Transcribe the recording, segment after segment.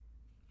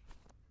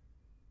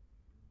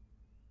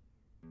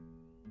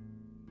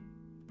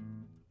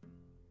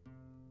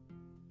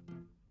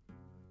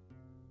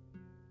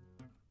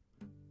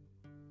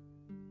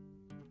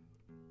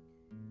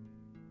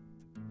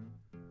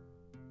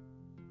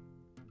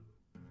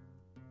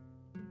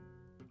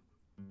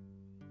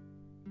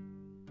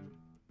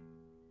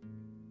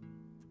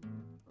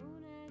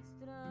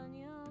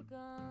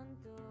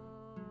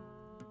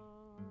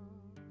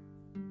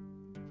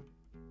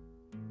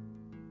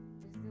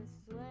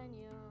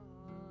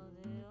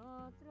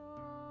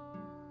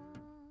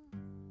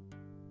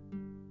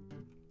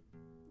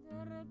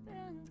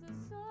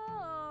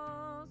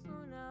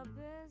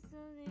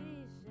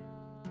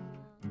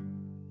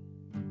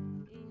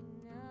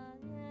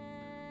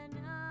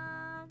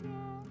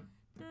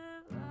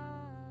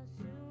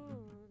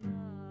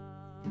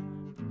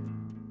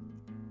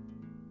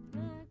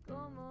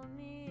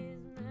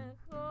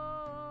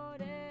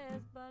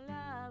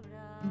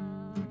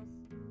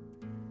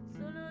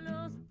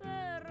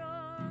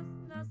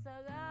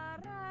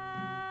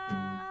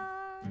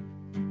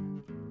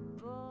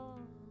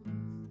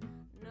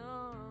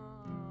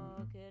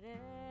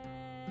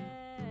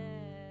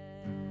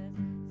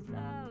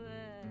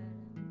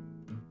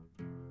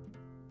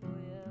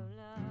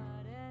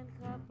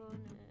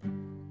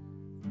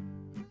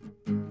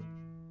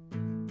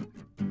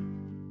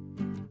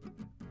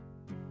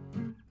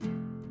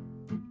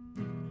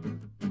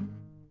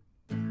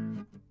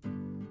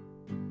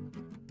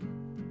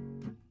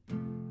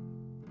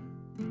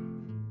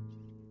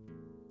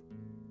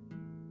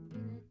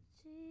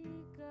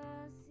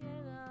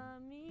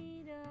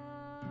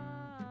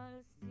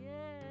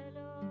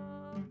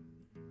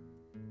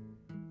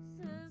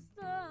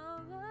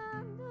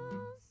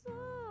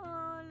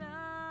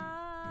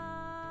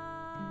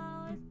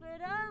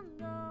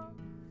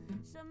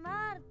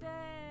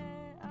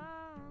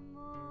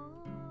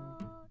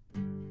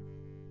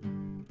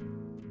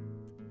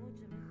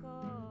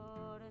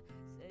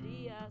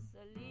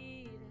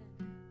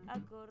a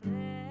correr.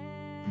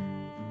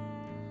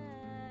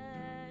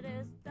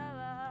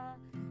 Estaba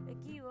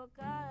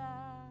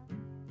equivocada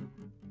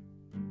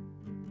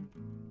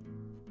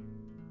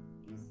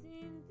y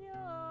sintió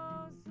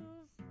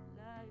sus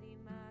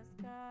lágrimas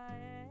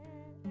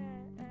caer.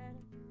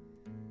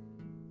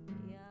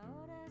 Y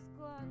ahora es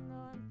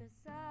cuando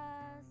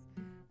empezás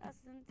a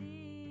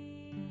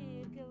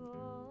sentir que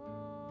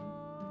vos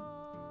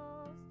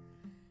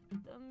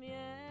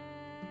también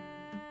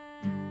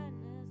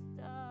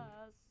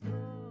estás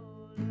solo.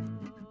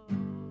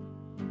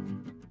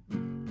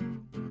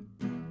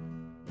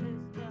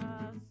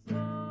 Estás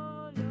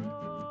solo.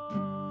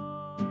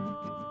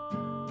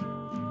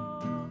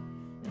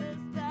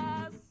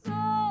 Estás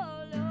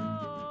solo.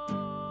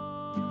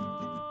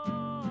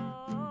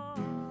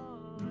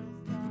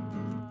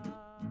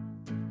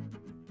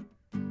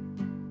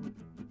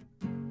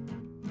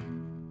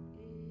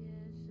 Y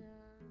ella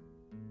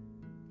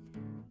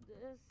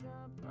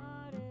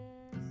desapareció.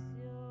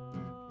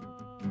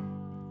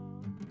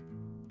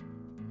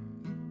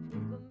 Te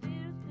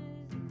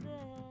convirtiste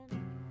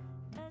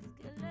en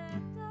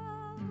esqueleto,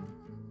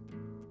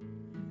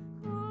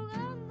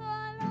 jugando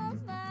a los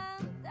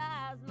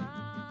fantasmas.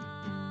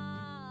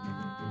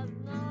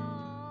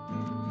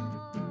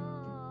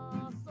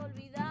 Nos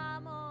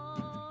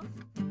olvidamos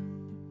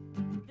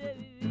de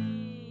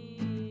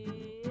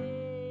vivir,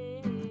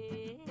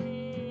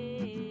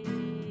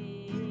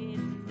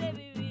 de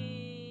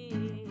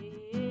vivir,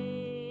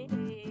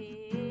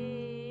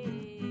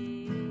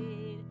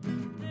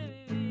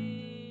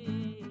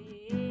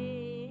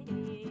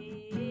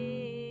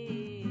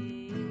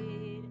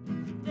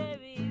 de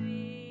vivir.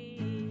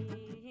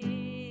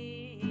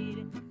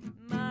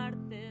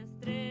 Martes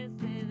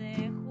 13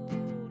 de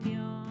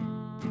junio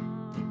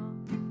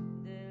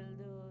del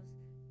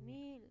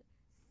 2006.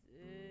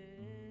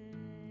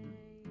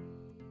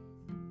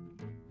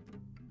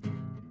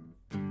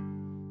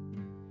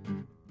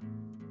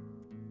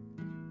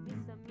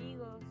 Mis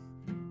amigos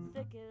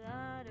se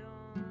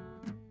quedaron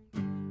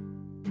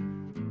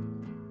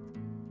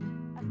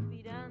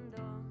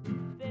aspirando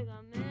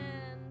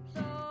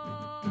pegamento.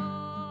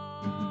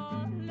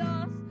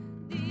 Los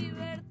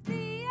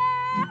divertía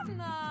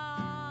más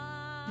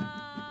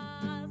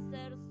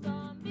ser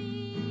zombies.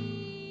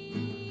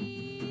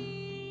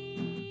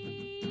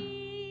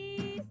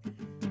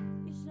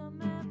 Y yo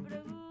me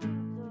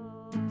pregunto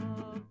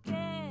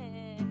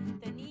qué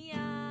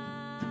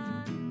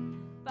tenían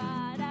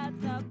para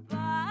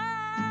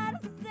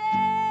taparse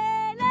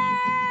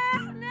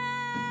la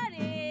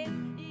nariz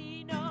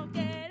y no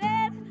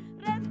querer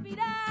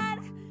respirar.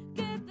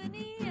 ¿Qué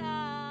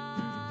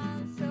tenían?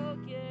 Yo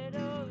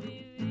quiero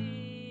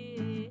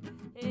vivir,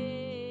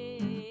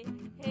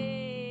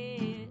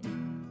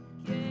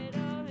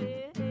 quiero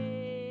vivir.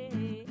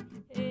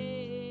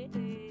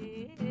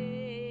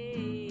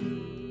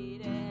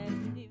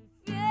 El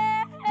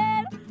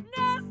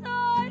infierno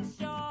soy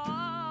yo,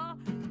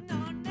 no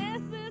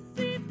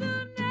necesito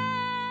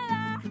nada,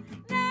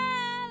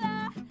 nada,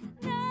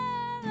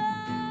 nada.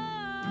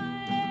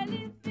 El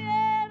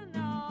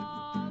infierno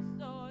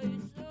soy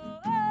yo,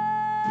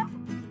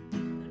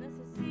 no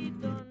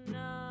necesito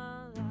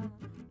nada,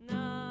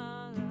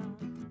 nada,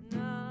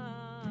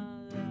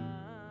 nada.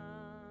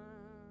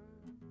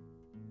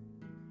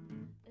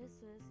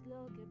 Eso es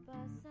lo que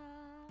pasa